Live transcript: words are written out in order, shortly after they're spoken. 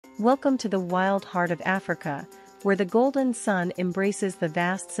Welcome to the wild heart of Africa, where the golden sun embraces the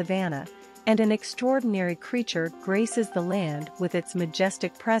vast savanna, and an extraordinary creature graces the land with its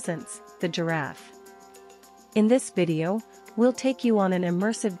majestic presence, the giraffe. In this video, we'll take you on an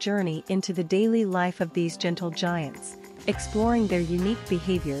immersive journey into the daily life of these gentle giants, exploring their unique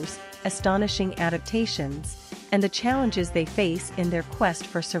behaviors, astonishing adaptations, and the challenges they face in their quest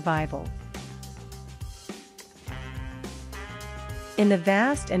for survival. In the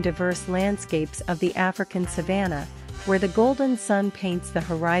vast and diverse landscapes of the African savanna, where the golden sun paints the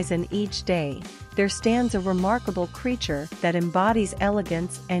horizon each day, there stands a remarkable creature that embodies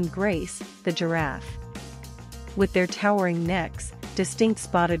elegance and grace, the giraffe. With their towering necks, distinct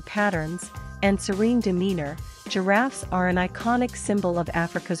spotted patterns, and serene demeanor, giraffes are an iconic symbol of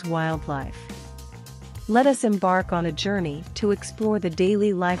Africa's wildlife. Let us embark on a journey to explore the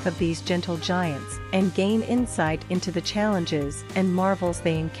daily life of these gentle giants and gain insight into the challenges and marvels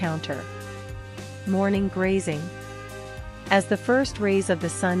they encounter. Morning grazing. As the first rays of the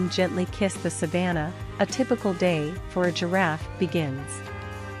sun gently kiss the savanna, a typical day for a giraffe begins.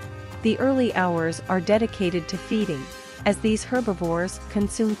 The early hours are dedicated to feeding, as these herbivores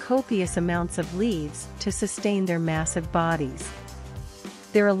consume copious amounts of leaves to sustain their massive bodies.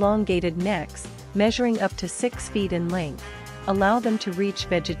 Their elongated necks, measuring up to 6 feet in length, allow them to reach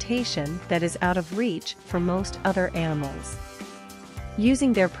vegetation that is out of reach for most other animals.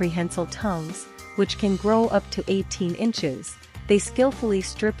 Using their prehensile tongues, which can grow up to 18 inches, they skillfully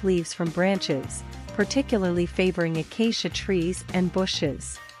strip leaves from branches, particularly favoring acacia trees and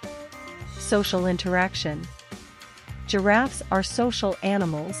bushes. Social interaction. Giraffes are social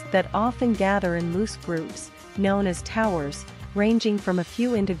animals that often gather in loose groups, known as towers, ranging from a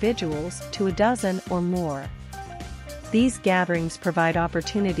few individuals to a dozen or more. These gatherings provide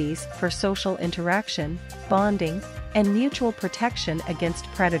opportunities for social interaction, bonding, and mutual protection against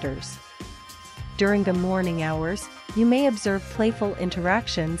predators. During the morning hours, you may observe playful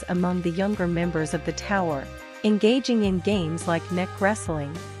interactions among the younger members of the tower, engaging in games like neck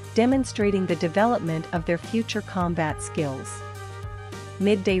wrestling, demonstrating the development of their future combat skills.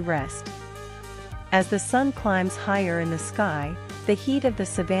 Midday rest. As the sun climbs higher in the sky, the heat of the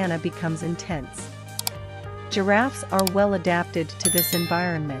savanna becomes intense. Giraffes are well adapted to this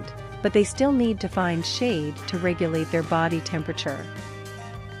environment, but they still need to find shade to regulate their body temperature.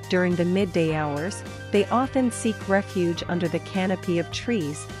 During the midday hours, they often seek refuge under the canopy of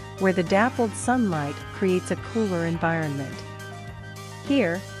trees, where the dappled sunlight creates a cooler environment.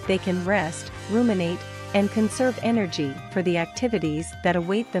 Here, they can rest, ruminate, and conserve energy for the activities that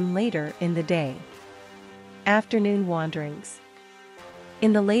await them later in the day. Afternoon wanderings.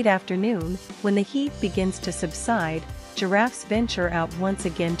 In the late afternoon, when the heat begins to subside, giraffes venture out once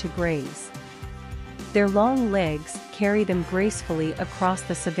again to graze. Their long legs carry them gracefully across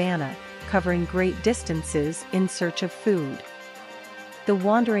the savanna, covering great distances in search of food. The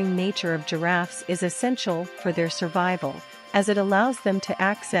wandering nature of giraffes is essential for their survival, as it allows them to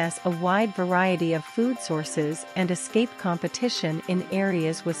access a wide variety of food sources and escape competition in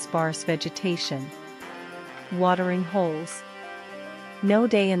areas with sparse vegetation. Watering holes. No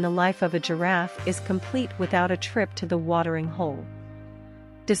day in the life of a giraffe is complete without a trip to the watering hole.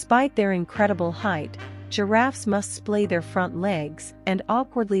 Despite their incredible height, giraffes must splay their front legs and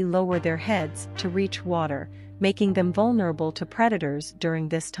awkwardly lower their heads to reach water, making them vulnerable to predators during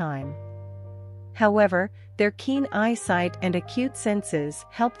this time. However, their keen eyesight and acute senses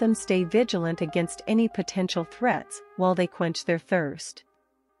help them stay vigilant against any potential threats while they quench their thirst.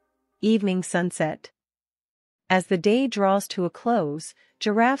 Evening sunset. As the day draws to a close,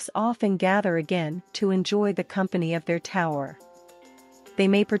 giraffes often gather again to enjoy the company of their tower. They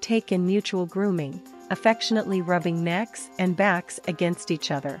may partake in mutual grooming, affectionately rubbing necks and backs against each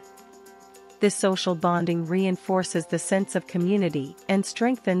other. This social bonding reinforces the sense of community and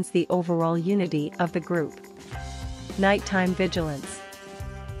strengthens the overall unity of the group. Nighttime vigilance.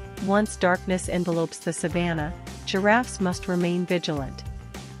 Once darkness envelopes the savanna, giraffes must remain vigilant.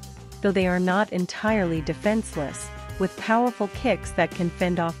 Though they are not entirely defenseless, with powerful kicks that can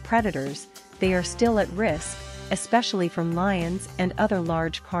fend off predators, they are still at risk, especially from lions and other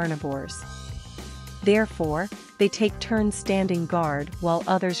large carnivores. Therefore, they take turns standing guard while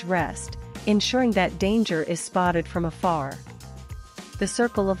others rest, ensuring that danger is spotted from afar. The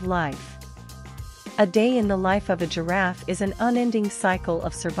circle of life. A day in the life of a giraffe is an unending cycle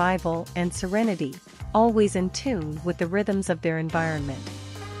of survival and serenity, always in tune with the rhythms of their environment.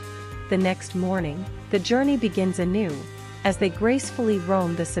 The next morning, the journey begins anew, as they gracefully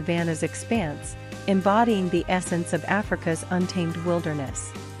roam the savanna's expanse, embodying the essence of Africa's untamed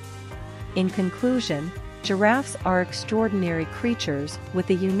wilderness. In conclusion, Giraffes are extraordinary creatures with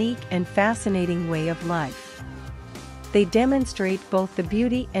a unique and fascinating way of life. They demonstrate both the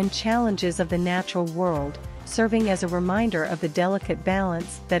beauty and challenges of the natural world, serving as a reminder of the delicate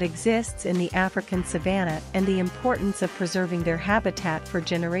balance that exists in the African savanna and the importance of preserving their habitat for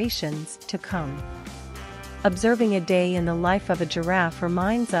generations to come. Observing a day in the life of a giraffe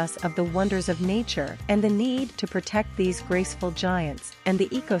reminds us of the wonders of nature and the need to protect these graceful giants and the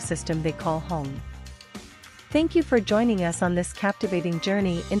ecosystem they call home. Thank you for joining us on this captivating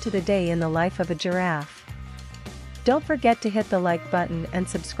journey into the day in the life of a giraffe. Don't forget to hit the like button and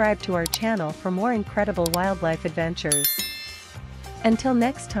subscribe to our channel for more incredible wildlife adventures. Until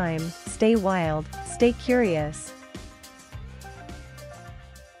next time, stay wild, stay curious,